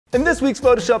In this week's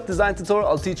Photoshop design tutorial,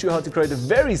 I'll teach you how to create a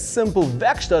very simple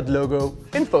Werkstatt logo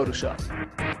in Photoshop.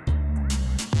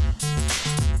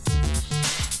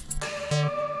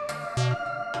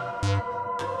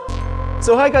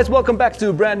 So hi guys, welcome back to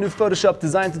a brand new Photoshop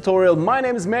design tutorial. My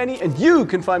name is Manny and you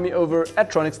can find me over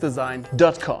at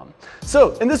tronicsdesign.com.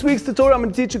 So in this week's tutorial, I'm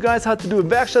going to teach you guys how to do a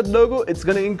Werkstatt logo. It's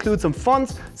going to include some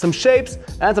fonts, some shapes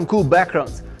and some cool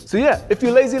backgrounds. So yeah, if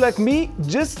you're lazy like me,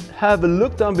 just have a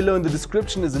look down below in the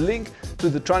description. Is a link to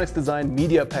the Tronics Design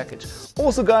media package.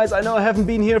 Also guys, I know I haven't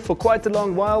been here for quite a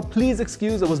long while. Please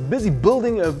excuse, I was busy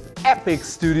building an epic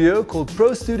studio called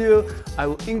Pro Studio. I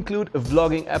will include a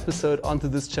vlogging episode onto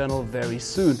this channel very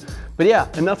soon. But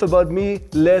yeah, enough about me.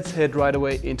 Let's head right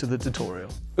away into the tutorial.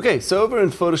 Okay, so over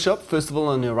in Photoshop, first of all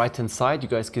on the right hand side, you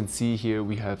guys can see here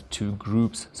we have two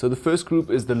groups. So the first group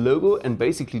is the logo and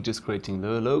basically just creating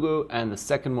the logo, and the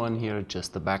second one here,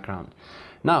 just the background.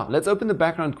 Now, let's open the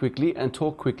background quickly and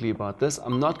talk quickly about this.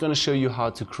 I'm not going to show you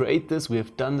how to create this. We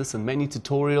have done this in many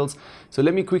tutorials. So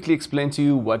let me quickly explain to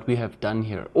you what we have done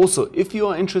here. Also, if you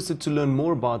are interested to learn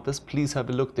more about this, please have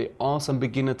a look. There are some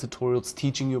beginner tutorials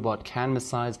teaching you about canvas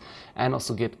size and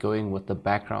also get going with the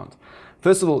background.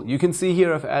 First of all, you can see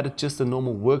here I've added just a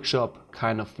normal workshop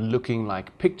kind of looking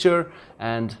like picture,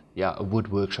 and yeah, a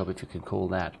wood workshop if you can call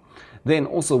that. Then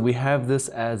also we have this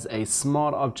as a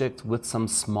smart object with some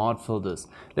smart filters.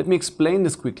 Let me explain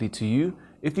this quickly to you.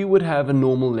 If you would have a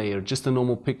normal layer, just a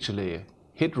normal picture layer,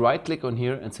 hit right click on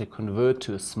here and say convert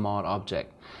to a smart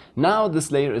object. Now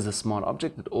this layer is a smart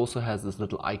object. It also has this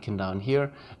little icon down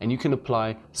here and you can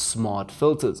apply smart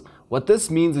filters. What this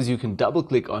means is you can double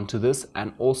click onto this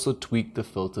and also tweak the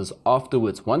filters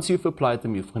afterwards. Once you've applied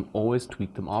them, you can always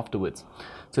tweak them afterwards.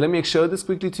 So let me show this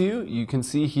quickly to you. You can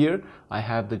see here I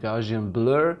have the Gaussian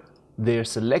blur there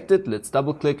selected. Let's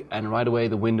double click and right away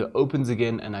the window opens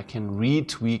again and I can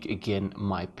retweak again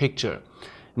my picture.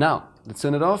 Now let's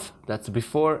turn it off. That's the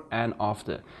before and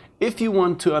after. If you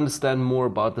want to understand more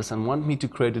about this and want me to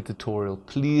create a tutorial,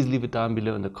 please leave it down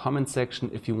below in the comment section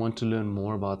if you want to learn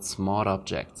more about smart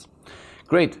objects.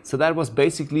 Great, so that was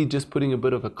basically just putting a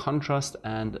bit of a contrast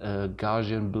and a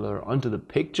Gaussian blur onto the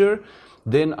picture.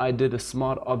 Then I did a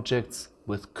smart objects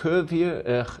with curve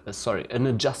here, an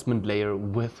adjustment layer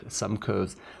with some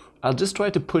curves. I'll just try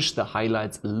to push the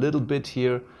highlights a little bit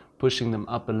here, pushing them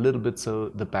up a little bit so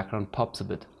the background pops a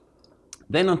bit.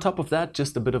 Then on top of that,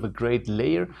 just a bit of a grade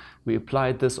layer. We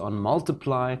applied this on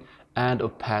multiply and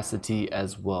opacity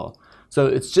as well. So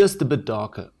it's just a bit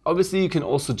darker. Obviously you can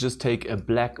also just take a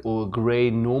black or gray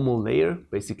normal layer,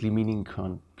 basically meaning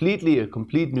a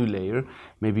complete new layer,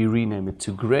 maybe rename it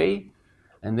to gray,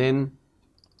 and then,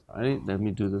 let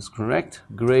me do this correct,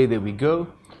 gray, there we go.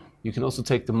 You can also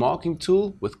take the marking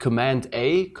tool with Command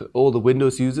A, all the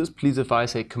Windows users, please if I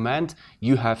say Command,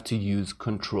 you have to use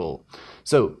Control.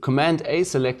 So Command A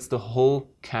selects the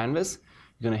whole canvas.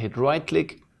 You're going to hit right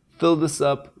click, fill this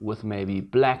up with maybe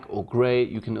black or gray.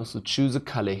 You can also choose a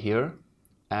color here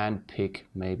and pick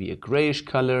maybe a grayish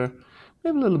color,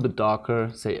 maybe a little bit darker,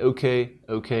 say OK,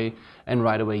 OK, and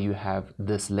right away you have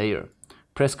this layer.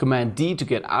 Press Command D to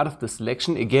get out of the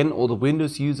selection. Again, all the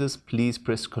Windows users, please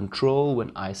press Control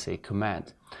when I say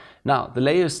Command. Now, the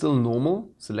layer is still normal.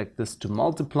 Select this to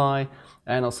multiply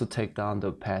and also take down the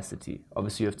opacity.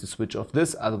 Obviously, you have to switch off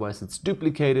this, otherwise it's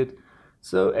duplicated.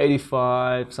 So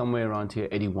 85, somewhere around here,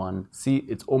 81. See,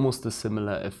 it's almost a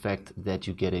similar effect that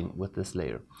you're getting with this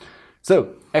layer.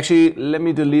 So actually, let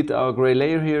me delete our gray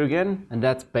layer here again, and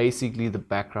that's basically the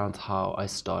background how I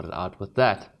started out with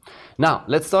that. Now,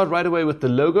 let's start right away with the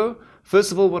logo.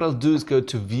 First of all, what I'll do is go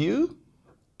to View,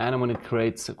 and I'm going to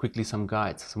create quickly some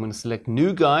guides. So I'm going to select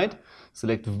New Guide,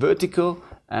 select Vertical,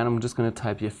 and I'm just going to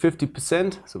type here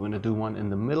 50%. So I'm going to do one in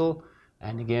the middle,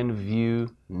 and again, View,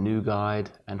 New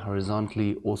Guide, and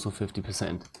horizontally also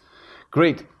 50%.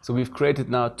 Great, so we've created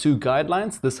now two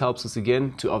guidelines. This helps us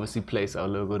again to obviously place our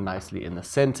logo nicely in the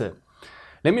center.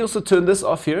 Let me also turn this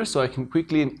off here so I can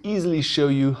quickly and easily show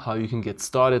you how you can get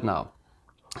started now.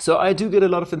 So I do get a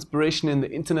lot of inspiration in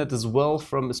the internet as well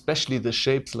from especially the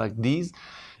shapes like these.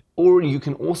 Or you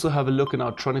can also have a look in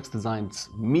our Tronics Design's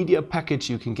media package.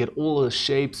 You can get all the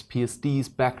shapes,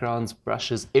 PSDs, backgrounds,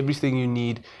 brushes, everything you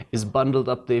need is bundled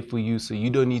up there for you so you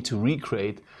don't need to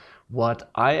recreate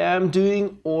what I am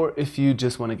doing, or if you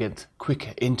just want to get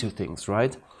quicker into things,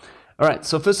 right? All right,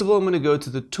 so first of all, I'm going to go to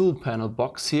the tool panel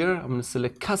box here. I'm going to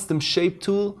select custom shape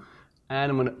tool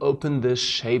and I'm going to open the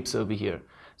shapes over here.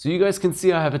 So you guys can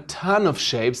see I have a ton of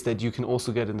shapes that you can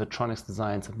also get in the Tronics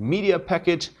Design's media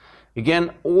package.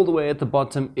 Again, all the way at the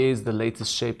bottom is the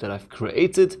latest shape that I've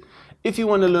created. If you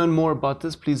want to learn more about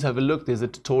this, please have a look. There's a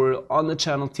tutorial on the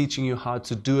channel teaching you how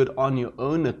to do it on your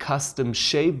own, a custom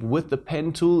shape with the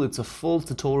pen tool. It's a full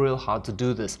tutorial how to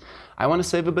do this. I want to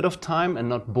save a bit of time and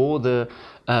not bore the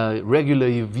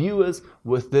regular viewers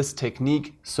with this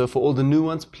technique. So for all the new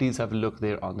ones, please have a look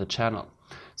there on the channel.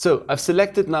 So I've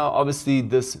selected now obviously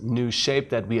this new shape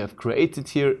that we have created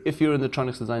here. If you're in the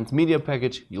Tronics Designs media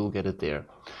package, you'll get it there.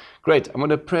 Great, I'm going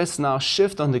to press now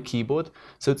Shift on the keyboard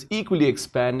so it's equally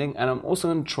expanding, and I'm also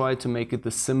going to try to make it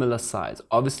the similar size.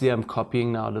 Obviously I'm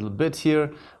copying now a little bit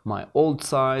here, my old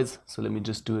size, so let me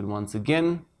just do it once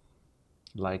again,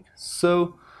 like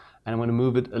so, and I'm going to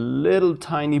move it a little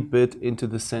tiny bit into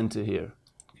the center here.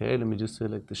 Okay, let me just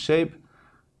select the shape,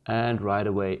 and right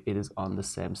away it is on the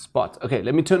same spot. Okay,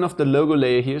 let me turn off the logo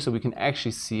layer here so we can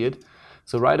actually see it.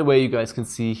 So right away you guys can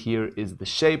see here is the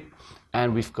shape.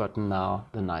 And we've gotten now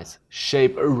the nice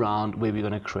shape around where we're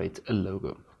going to create a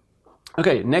logo.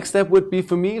 Okay, next step would be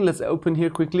for me, let's open here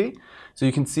quickly. So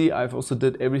you can see I've also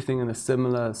did everything in a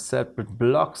similar separate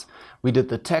blocks. We did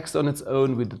the text on its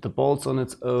own, we did the bolts on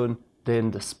its own,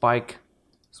 then the spike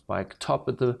top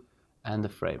and the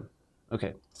frame.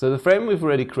 Okay, so the frame we've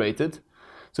already created.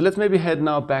 So let's maybe head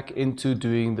now back into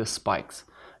doing the spikes.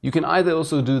 You can either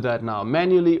also do that now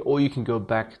manually, or you can go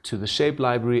back to the shape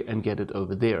library and get it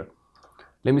over there.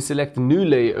 Let me select a new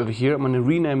layer over here. I'm going to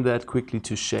rename that quickly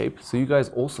to shape so you guys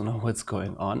also know what's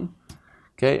going on.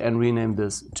 Okay, and rename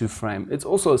this to frame. It's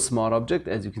also a smart object,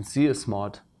 as you can see, a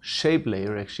smart shape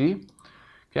layer actually.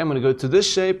 Okay, I'm going to go to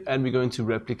this shape and we're going to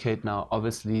replicate now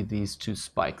obviously these two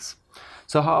spikes.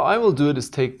 So how I will do it is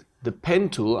take the pen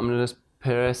tool. I'm going to just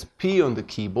press P on the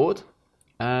keyboard.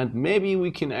 And maybe we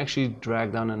can actually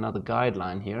drag down another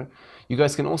guideline here. You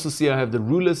guys can also see I have the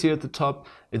rulers here at the top.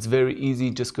 It's very easy,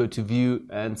 just go to view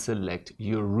and select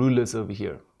your rulers over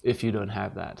here if you don't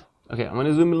have that. Okay, I'm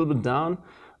gonna zoom a little bit down.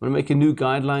 I'm gonna make a new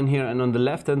guideline here, and on the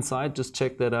left hand side, just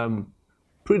check that I'm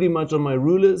pretty much on my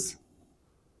rulers.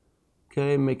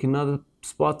 Okay, make another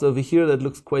spot over here that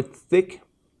looks quite thick.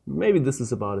 Maybe this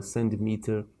is about 1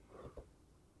 centimeter.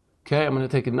 Okay, I'm going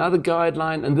to take another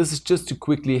guideline, and this is just to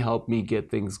quickly help me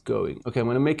get things going. Okay, I'm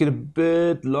going to make it a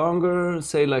bit longer,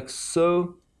 say like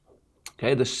so.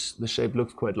 Okay, the shape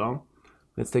looks quite long.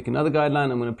 Let's take another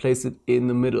guideline. I'm going to place it in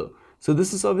the middle. So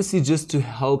this is obviously just to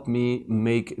help me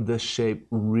make the shape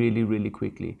really, really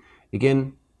quickly.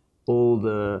 Again, all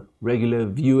the regular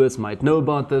viewers might know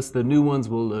about this. The new ones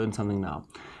will learn something now.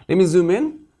 Let me zoom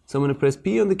in. So I'm going to press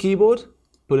P on the keyboard,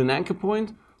 put an anchor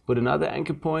point, put another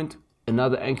anchor point,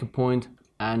 another anchor point,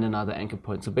 and another anchor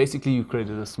point. So basically you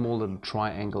created a small little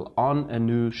triangle on a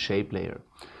new shape layer.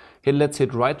 Okay, let's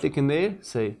hit right click in there,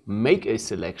 say make a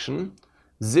selection,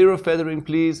 0 feathering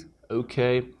please,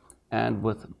 okay, and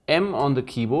with M on the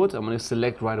keyboard I'm going to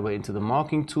select right away into the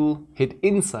marking tool, hit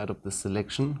inside of the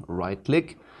selection, right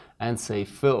click, and say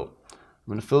fill. I'm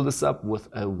going to fill this up with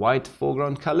a white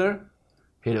foreground color,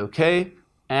 hit OK,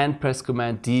 and press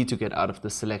Command D to get out of the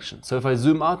selection. So if I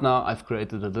zoom out now, I've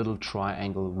created a little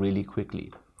triangle really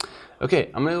quickly.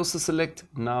 Okay, I'm going to also select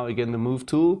now again the move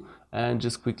tool and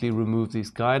just quickly remove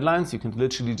these guidelines. You can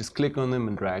literally just click on them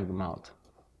and drag them out.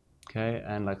 Okay,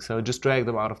 and like so, just drag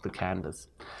them out of the canvas.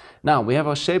 Now we have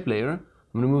our shape layer. I'm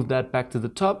going to move that back to the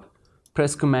top,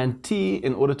 press Command T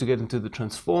in order to get into the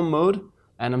transform mode,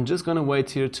 and I'm just going to wait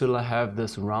here till I have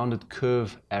this rounded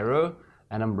curve arrow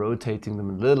and I'm rotating them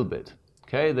a little bit.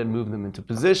 Okay, then move them into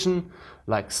position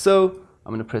like so.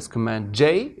 I'm going to press Command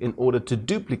J in order to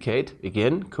duplicate.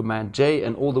 Again, Command J,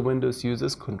 and all the Windows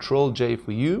users, Control J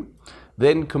for you.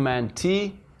 Then Command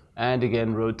T, and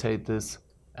again rotate this,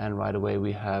 and right away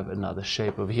we have another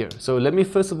shape over here. So let me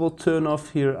first of all turn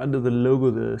off here under the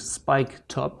logo the spike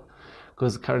top,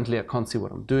 because currently I can't see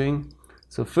what I'm doing.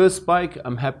 So first spike,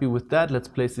 I'm happy with that. Let's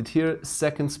place it here.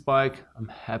 Second spike, I'm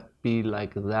happy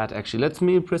like that. Actually, let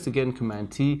me press again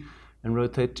Command T and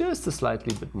rotate just a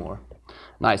slightly bit more.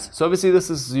 Nice. So obviously this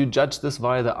is, you judge this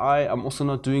via the eye. I'm also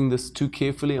not doing this too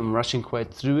carefully. I'm rushing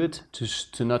quite through it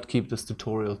to not keep this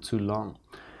tutorial too long.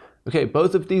 Okay,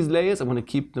 both of these layers, I'm going to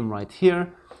keep them right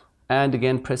here. And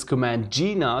again, press Command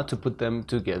G now to put them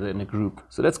together in a group.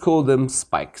 So let's call them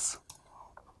spikes.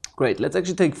 Great. Let's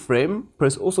actually take frame,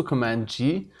 press also Command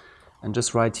G, and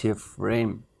just write here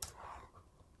frame.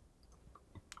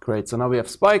 Great, so now we have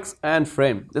spikes and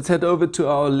frame. Let's head over to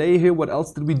our layer here. What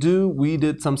else did we do? We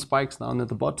did some spikes down at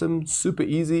the bottom. Super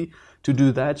easy to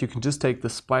do that. You can just take the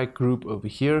spike group over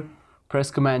here,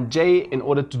 press Command J in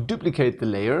order to duplicate the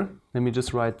layer. Let me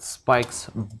just write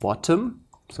spikes bottom,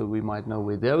 so we might know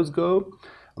where those go.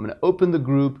 I'm going to open the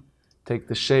group, take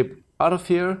the shape out of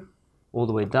here, all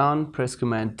the way down, press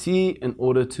Command T in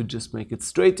order to just make it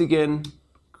straight again.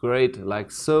 Great,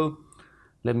 like so.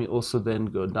 Let me also then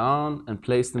go down and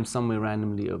place them somewhere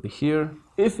randomly over here.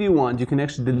 If you want, you can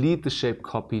actually delete the shape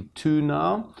copy 2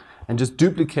 now and just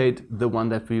duplicate the one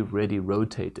that we've already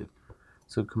rotated.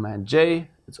 So Command J,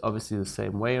 it's obviously the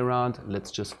same way around. Let's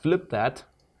just flip that.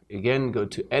 Again, go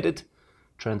to Edit,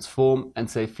 Transform, and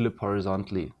say Flip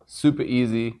horizontally. Super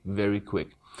easy, very quick.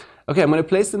 Okay, I'm going to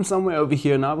place them somewhere over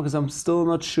here now because I'm still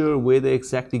not sure where they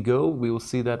exactly go. We will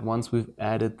see that once we've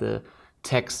added the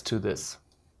text to this.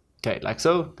 Okay, like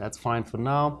so, that's fine for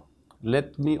now.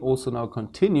 Let me also now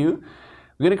continue.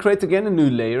 We're going to create again a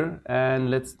new layer and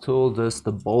let's call this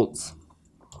the bolts.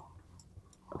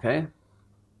 Okay,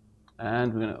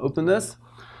 and we're going to open this.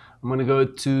 I'm going to go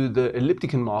to the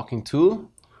elliptic marking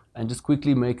tool and just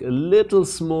quickly make a little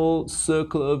small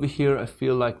circle over here. I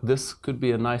feel like this could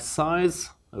be a nice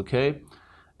size. Okay,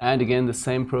 and again the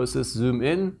same process, zoom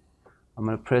in. I'm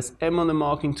going to press M on the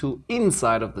marking tool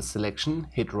inside of the selection,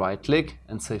 hit right click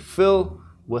and say fill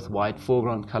with white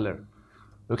foreground color.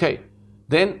 Okay,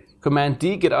 then Command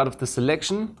D, get out of the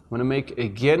selection. I'm going to make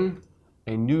again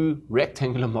a new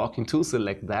rectangular marking tool,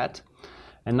 select that.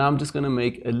 And now I'm just going to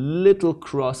make a little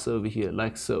cross over here,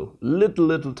 like so,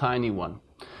 little tiny one.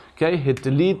 Okay, hit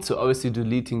delete, so obviously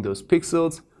deleting those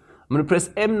pixels. I'm going to press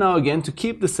M now again to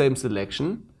keep the same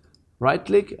selection. Right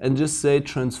click and just say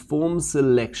transform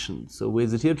selection. So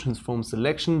where's it here? Transform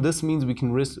selection. This means we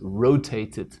can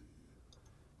rotate it.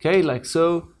 Okay, like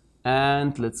so.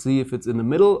 And let's see if it's in the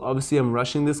middle. Obviously I'm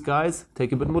rushing this, guys.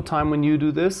 Take a bit more time when you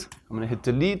do this. I'm going to hit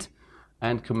delete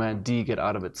and Command D, get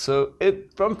out of it. So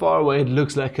from far away it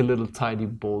looks like a little tiny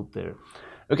bolt there.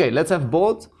 Okay, let's have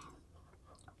bolt.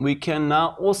 We can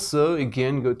now also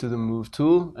again go to the move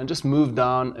tool and just move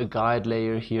down a guide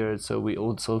layer here, so we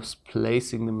also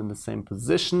placing them in the same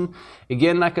position.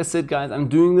 Again, like I said, guys, I'm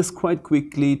doing this quite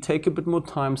quickly. Take a bit more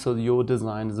time so your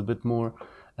design is a bit more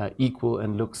equal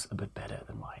and looks a bit better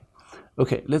than mine.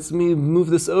 Okay, let's move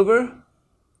this over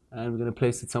and we're going to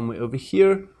place it somewhere over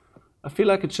here. I feel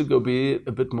like it should go be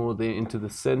a bit more there into the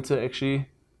center actually,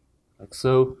 like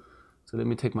so. So let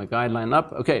me take my guideline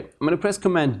up. Okay, I'm going to press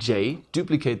Command J,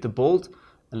 duplicate the bolt,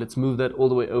 and let's move that all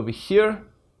the way over here,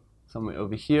 somewhere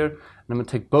over here. And I'm going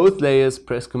to take both layers,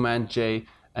 press Command J,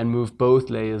 and move both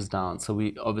layers down. So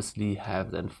we obviously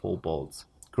have then 4 bolts.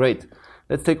 Great.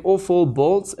 Let's take all 4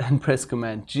 bolts and press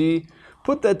Command G,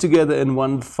 put that together in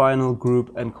one final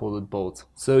group and call it bolts.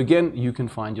 So again, you can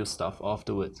find your stuff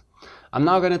afterwards. I'm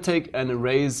now going to take and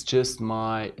erase just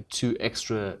my 2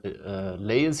 extra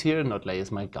layers here, not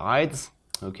layers, my guides.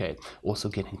 Okay, also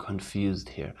getting confused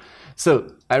here.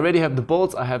 So I already have the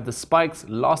bolts, I have the spikes.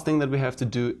 Last thing that we have to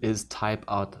do is type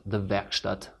out the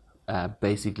Werkstatt,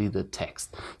 basically the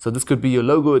text. So this could be your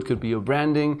logo, it could be your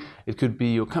branding, it could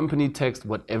be your company text,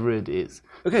 whatever it is.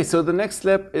 Okay, so the next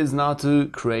step is now to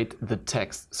create the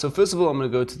text. So first of all, I'm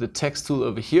going to go to the text tool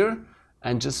over here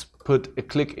and just put a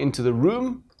click into the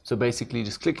room. So basically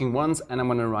just clicking once, and I'm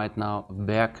going to write now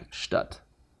Werkstatt.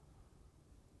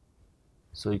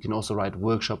 So you can also write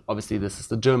workshop. Obviously this is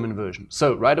the German version.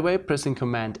 So right away pressing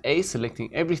Command A,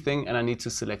 selecting everything, and I need to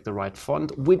select the right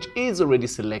font, which is already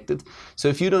selected. So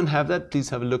if you don't have that, please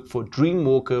have a look for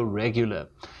Dreamwalker Regular.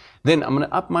 Then I'm going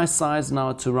to up my size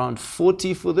now to around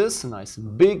 40 for this, nice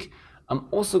and big. I'm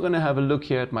also going to have a look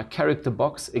here at my character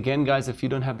box. Again, guys, if you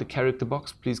don't have the character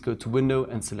box, please go to Window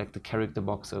and select the character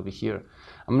box over here.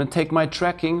 I'm going to take my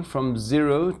tracking from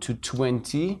 0 to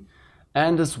 20.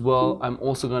 And as well, I'm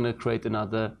also going to create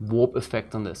another warp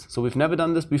effect on this. So we've never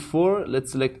done this before.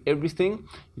 Let's select everything.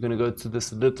 You're going to go to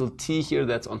this little T here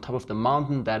that's on top of the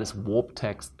mountain. That is warp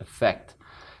text effect.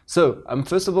 So I'm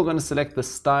first of all going to select the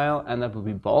style, and that will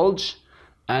be bulge.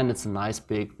 And it's nice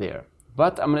big there.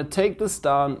 But I'm going to take this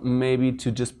down maybe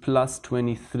to just plus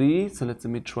 23. So let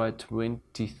me try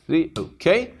 23.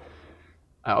 Okay.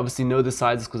 I obviously know the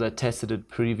sizes because I tested it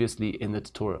previously in the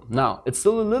tutorial. Now, it's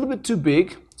still a little bit too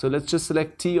big. So let's just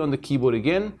select T on the keyboard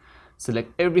again.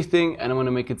 Select everything, and I'm going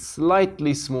to make it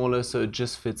slightly smaller so it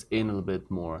just fits in a little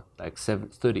bit more. Like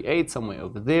 38, somewhere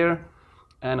over there.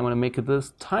 And I'm going to make it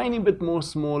this tiny bit more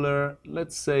smaller.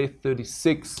 Let's say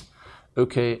 36.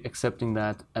 Okay, accepting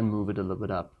that and move it a little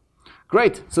bit up.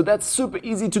 Great, so that's super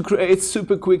easy to create,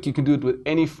 super quick. You can do it with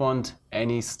any font,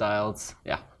 any styles.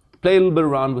 Yeah, play a little bit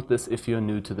around with this if you're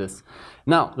new to this.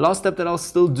 Now, last step that I'll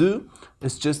still do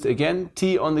is just again,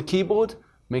 T on the keyboard,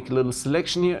 make a little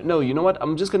selection here. No, you know what?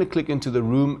 I'm just gonna click into the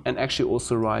room and actually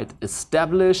also write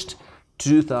established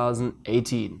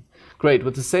 2018. Great,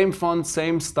 with the same font,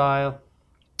 same style.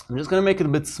 I'm just gonna make it a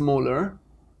bit smaller.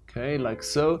 Okay, like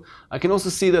so. I can also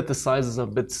see that the sizes are a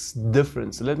bit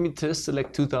different. So let me just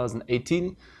select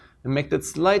 2018, and make that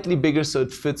slightly bigger so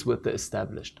it fits with the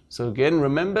established. So again,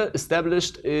 remember,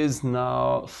 established is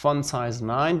now font size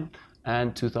 9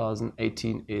 and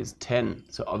 2018 is 10.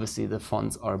 So obviously the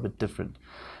fonts are a bit different.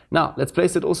 Now let's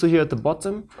place it also here at the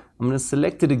bottom. I'm going to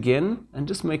select it again and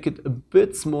just make it a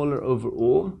bit smaller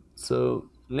overall. So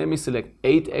let me select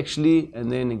 8 actually, and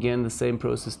then again the same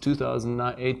process.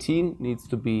 2018 needs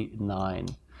to be 9.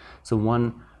 So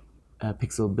 1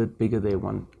 pixel a bit bigger there,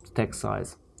 1 text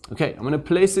size. Okay, I'm going to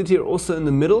place it here also in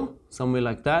the middle, somewhere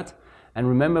like that. And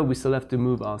remember, we still have to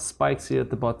move our spikes here at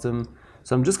the bottom.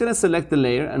 So I'm just going to select the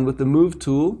layer, and with the move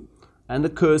tool and the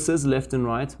cursors left and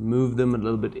right, move them a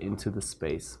little bit into the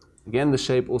space. Again, the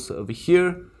shape also over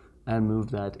here, and move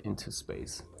that into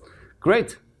space.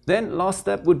 Great. Then last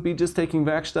step would be just taking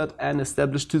Werkstatt and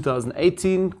establish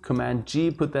 2018, Command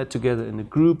G, put that together in a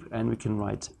group, and we can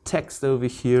write text over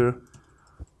here,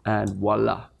 and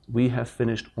voila, we have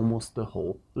finished almost the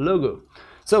whole logo.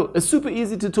 So a super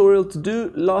easy tutorial to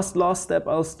do. Last step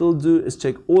I'll still do is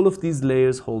check all of these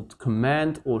layers, hold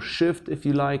Command or Shift if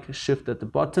you like, Shift at the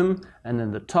bottom and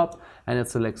then the top, and it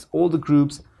selects all the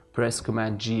groups, press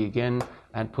Command G again,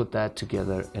 and put that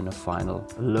together in a final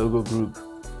logo group.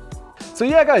 So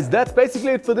yeah guys, that's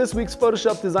basically it for this week's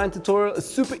Photoshop design tutorial. A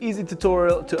super easy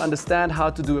tutorial to understand how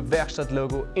to do a Werkstatt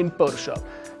logo in Photoshop.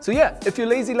 So yeah, if you're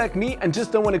lazy like me and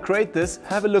just don't want to create this,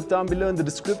 have a look down below in the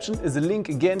description. Is a link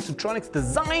again to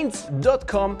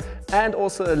tronicsdesigns.com and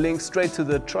also a link straight to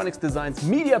the Tronics Designs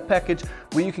media package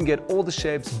where you can get all the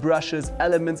shapes, brushes,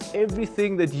 elements,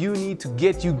 everything that you need to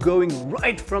get you going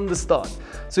right from the start.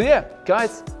 So yeah,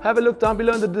 guys, have a look down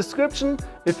below in the description.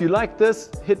 If you like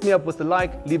this, hit me up with a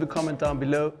like, leave a comment down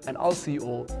below, and I'll see you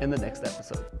all in the next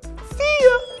episode. See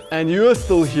ya! And you're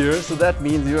still here, so that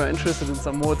means you are interested in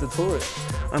some more tutorials.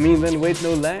 I mean, then wait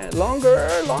no longer.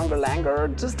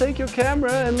 Just take your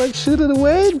camera and like shoot it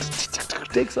away,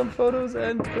 take some photos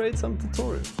and create some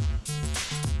tutorials.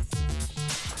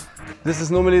 This is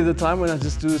normally the time when I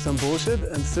just do some bullshit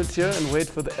and sit here and wait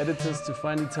for the editors to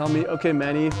finally tell me, okay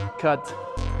Manny, cut,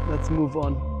 let's move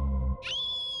on.